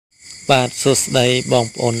បាទសួស្តីបង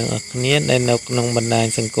ប្អូនទាំងអស់គ្នាដែលនៅក្នុងបណ្ដាញ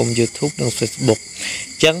សង្គម YouTube និង Facebook អ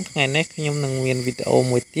ញ្ចឹងថ្ងៃនេះខ្ញុំនឹងមានវីដេអូ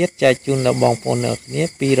មួយទៀតចែកជូនដល់បងប្អូនទាំងអស់គ្នា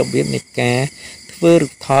ពីរបៀបនៃការធ្វើរូ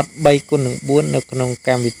បថត 3x4 នៅក្នុងក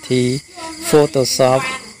ម្មវិធី Photoshop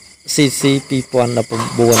CC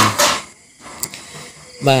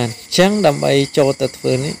 2019 បាទអញ្ចឹងដើម្បីចូលទៅធ្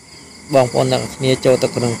វើនេះបងប្អូនទាំងអស់គ្នាចូលទៅ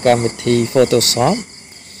ក្នុងកម្មវិធី Photoshop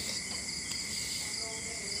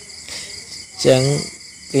អញ្ចឹង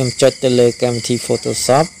ខ្ញុំចុចទៅលើកម្មវិធី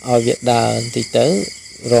Photoshop ឲ្យវាដើរបន្តិចទៅ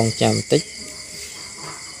រងចាំបន្តិច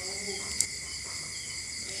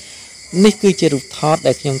នេះគឺជារូបថត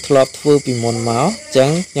ដែលខ្ញុំធ្លាប់ធ្វើពីមុនមកអញ្ចឹ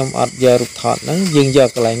ងខ្ញុំអត់យករូបថតហ្នឹងយើងយក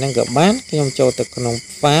កន្លែងហ្នឹងក៏បានខ្ញុំចូលទៅក្នុង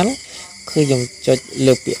file គឺខ្ញុំចុច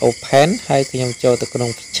លើពី open ហើយខ្ញុំចូលទៅក្នុង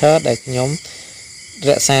picture ដែលខ្ញុំរ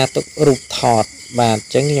ក្សាទុករូបថតបាទអ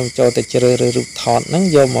ញ្ចឹងខ្ញុំចូលទៅជ្រើសរើសរូបថតហ្នឹង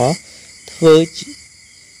យកមកធ្វើ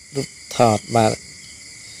រូបថតបាទ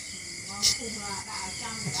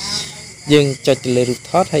យើងចុចទៅលើរូប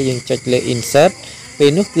ថតហើយយើងចុចលើ insert ពេល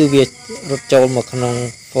នោះគឺវារត់ចូលមកក្នុង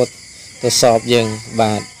Photoshop យើង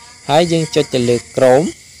បាទហើយយើងចុចទៅលើ Chrome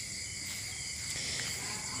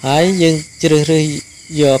ហើយយើងជ្រើសរើស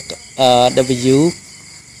យក W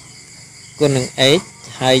គុណនឹង H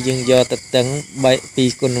ហើយយើងយកទៅតឹង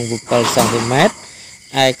2គុណនឹង7 cm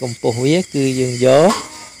ឯកម្ពស់វាគឺយើងយក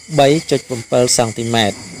 3.7 cm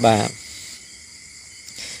បាទ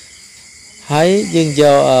ហើយយើងយ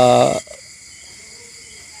ក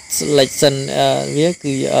selection វា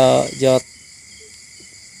គឺយក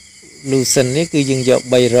Lution នេះគឺយើងយក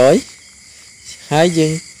 300 ហើយយើ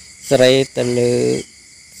ងសេរីទៅលើ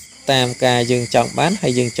តាមការយើងចង់បានហើ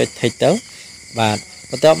យយើងចុច Text ទៅបាទ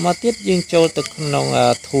បន្ទាប់មកទៀតយើងចូលទៅក្នុង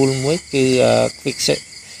tool មួយគឺ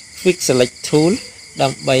quick select tool ដើ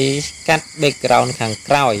ម្បីកាត់ background ខាង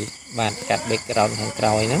ក្រោយបាទកាត់ background ខាងក្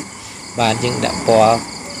រោយហ្នឹងបាទយើងដាក់ពណ៌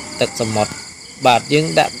ទឹកសមុទ្របាទយើង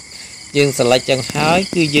select ចឹងហើយ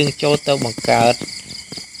គឺយើងចូលទៅបង្កើត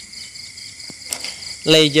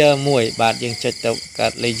layer មួយបាទយើងចុចទៅបង្កើ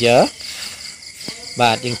ត layer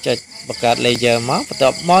បាទយើងចុចបង្កើត layer មកបន្ទា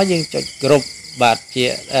ប់មកយើងចុច group បាទជា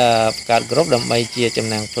បង្កើត group ដើម្បីជាចំ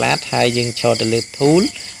ណាំងផ្លាតហើយយើងចូលទៅលើ tool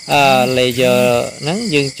layer ហ្នឹង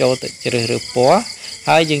យើងចូលទៅជ្រើសរើសពណ៌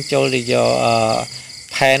ហើយយើងចូលទៅយក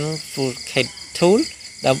pen full kit tool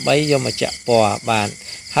ដើម្បីយកមកចាក់ពណ៌បាទ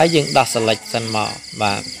ហើយយើងដោះ select សិនមក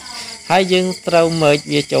បាទហើយយើងត្រូវ merge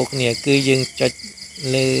វាចូលគ្នាគឺយើងចុច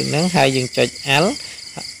លើហ្នឹងហើយយើងចុច L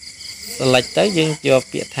select ទៅយើងយក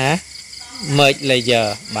ពាក្យថា merge layer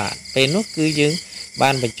បាទពេលនោះគឺយើងបា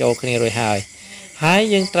នបញ្ចូលគ្នារួចហើយ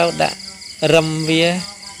យើងត្រូវដាក់រឹមវា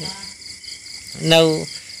នៅ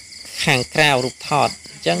ខាងក្រៅរូបថត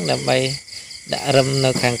អញ្ចឹងដើម្បីដាក់រឹមនៅ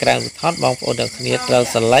ខាងក្រៅរូបថតបងប្អូនទាំងគ្នាត្រូវ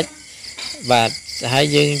select បាទហើយ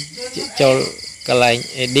យើងចូលកន្លែង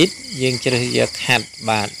edit យើងជ្រើសយក cut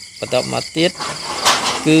បាទបន្ទាប់មកទៀត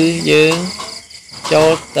គឺយើងចូ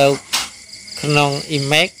លទៅក្នុង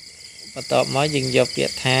image បន្ទាប់មកយើងយកពា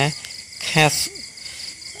ក្យថា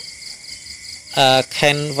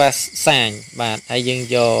canvas sign បាទហើយយើង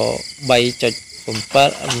យក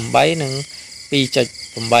 3.8 និង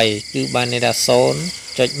 2.8 គឺបានន័យថា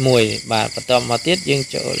 0.1 បាទបន្ទាប់មកទៀតយើង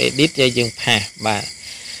ចូល edit ហើយយើងផាសបាទ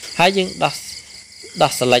ហើយយើង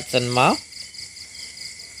ដោះ select សិនមក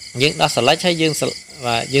យើងដោះ select ហើយយើង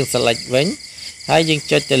បាទយើង select វិញហើយយើង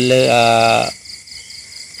ចុចទៅលើ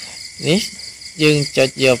នេះយើងចុច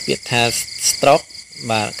យកពាក្យថា stroke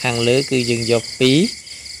បាទខាងលើគឺយើងយក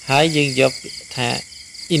 2ហើយយើងយកពាក្យថា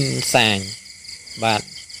insign បាទ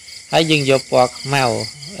ហើយយើងយកពណ៌ខ្មៅ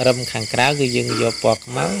រឹមខាងក្រៅគឺយើងយកពណ៌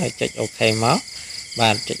ខ្មៅហើយចុច OK មកបា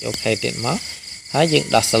ទចុច OK ទៀតមកហើយយើង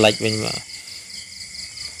ដោះ select វិញមក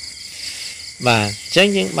បាទអញ្ចឹង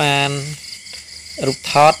យើងបានរូប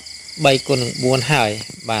ថត 3x4 ហើយ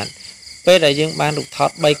បាទពេលដែលយើងបានរូបថត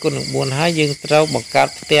 3x4 ហើយយើងត្រូវបង្កើត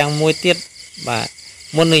ផ្ទាំងមួយទៀតបាទ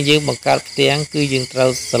មុននឹងយើងបង្កើតផ្ទាំងគឺយើងត្រូវ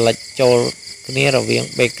select ចូលគ្នារវាង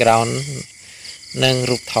background និង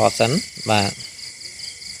រូបថតសិនបាទ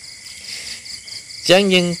អញ្ចឹង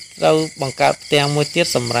យើងត្រូវបង្កើតផ្ទាំងមួយទៀត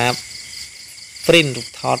សម្រាប់ print រូប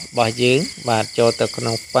ថតរបស់យើងបាទចូលទៅក្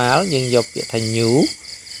នុង file យើងយកពាក្យថា new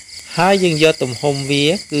ហើយយើងយកទំហំវា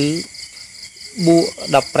គឺបួក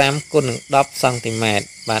15 គុណនឹង 10 cm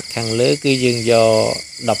បាទខាងលើគឺយើងយក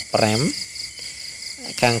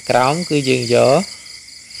15ខាងក្រោមគឺយើងយក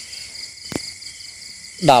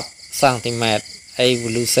10 cm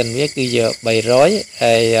evolution វាគឺយក300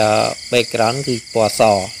ហើយ background គឺពណ៌ស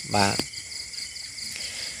បាទ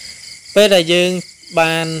ពេលដែលយើង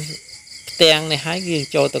បានផ្ទាំងនេះហើយយើង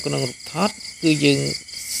ចូលទៅក្នុងរូបថតគឺយើង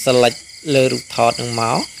select លើរូបថតនឹងម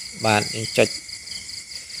កបាទយើងចុច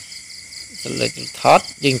សលេចរូបថត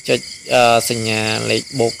យើងចុចសញ្ញាលេខ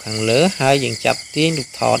បូកខាងលើហើយយើងចាប់ទាញរូប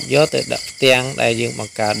ថតយកទៅដាក់ផ្ទាំងដែលយើងប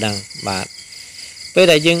ង្កើតហ្នឹងបាទពេល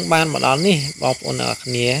ដែលយើងបានមកដល់នេះបងប្អូនអ្នក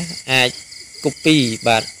គ្នាអាច copy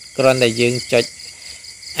បាទគ្រាន់តែយើងចុច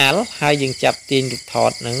Alt ហើយយើងចាប់ទាញរូបថ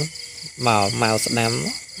តហ្នឹងមកម៉ៅស្ដាំ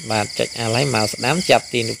បាទចុច Alt ហើយម៉ៅស្ដាំចាប់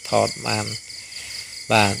ទាញរូបថតបាន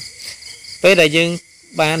បាទពេលដែលយើង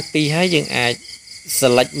បានពីរហើយយើងអាច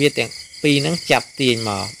select វាទាំងពីរហ្នឹងចាប់ទាញ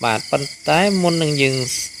មកបាទប៉ុន្តែមុននឹងយើង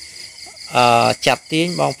ចាប់ទាញ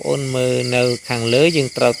បងប្អូនមើលនៅខាងលើយើង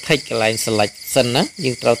ត្រូវ take កន្លែង select សិនណា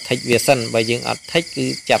យើងត្រូវ take វាសិនបើយើងអត់ take គឺ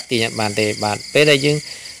ចាប់ទាញអត់បានទេបាទពេលដែលយើង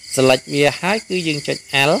select វាហើយគឺយើងចុច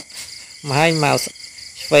Alt មកហើយមក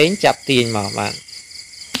ឆ្វេងចាប់ទាញមកបាទ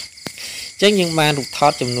អញ្ចឹងយើងបានរូបថ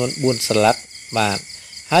តចំនួន4 select បាទ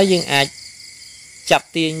ហើយយើងអាចចាប់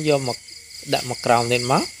ទាញយកមកដាក់មកក្រោមទៀត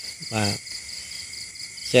មកបាទ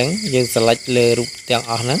អញ្ចឹងយើង select លើរូបទាំង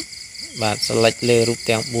អស់ហ្នឹងបាទ select លើរូប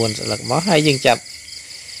ទាំង4 select មកហើយយើងចាប់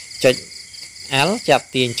ចុច Alt ចាប់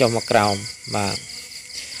ទាញចុះមកក្រោមបាទ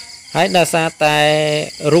ហើយដោយសារតែ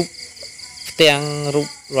រូបផ្ទាំងរូប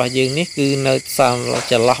របស់យើងនេះគឺនៅសល់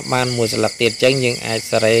ចន្លោះបានមួយ select ទៀតអញ្ចឹងយើងអាច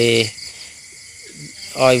សេរី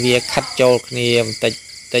ឲ្យវាខាត់ចូលគ្នាបន្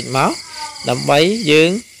តិចមកដើម្បីយើ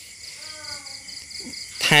ង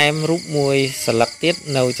ថែមរូបមួយ select ទៀត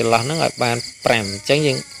នៅចន្លោះហ្នឹងឲ្យបាន5អញ្ចឹង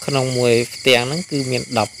យើងក្នុងមួយផ្ទាំងហ្នឹងគឺមាន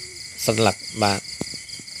10 select បាទ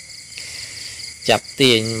ចាប់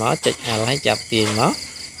ទាញមកចុច Alt ហើយចាប់ទាញមក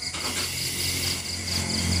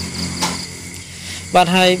បាទ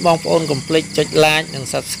ហើយបងប្អូនកុំភ្លេចចុច like និង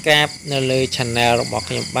subscribe នៅលើ channel របស់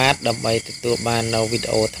ខ្ញុំបាទដើម្បីទទួលបាននៅវីដេ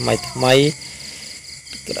អូថ្មី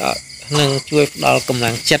និងជួយផ្ដល់កម្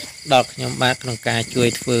លាំងចិត្តដល់ខ្ញុំបាទក្នុងការជួយ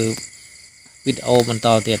ធ្វើវីដេអូបន្ត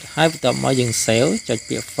ទៀតហើយបន្ទាប់មកយើង save ចុច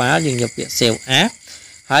ពាក្យ file យើងយកពាក្យ save as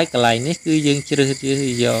ហើយកន្លែងនេះគឺយើងជ្រើស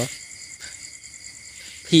យក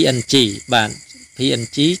PNG បាទ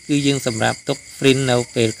PNG គឺយើងសម្រាប់ទុក print នៅ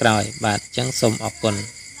ពេលក្រោយបាទអញ្ចឹងសូមអរគុណ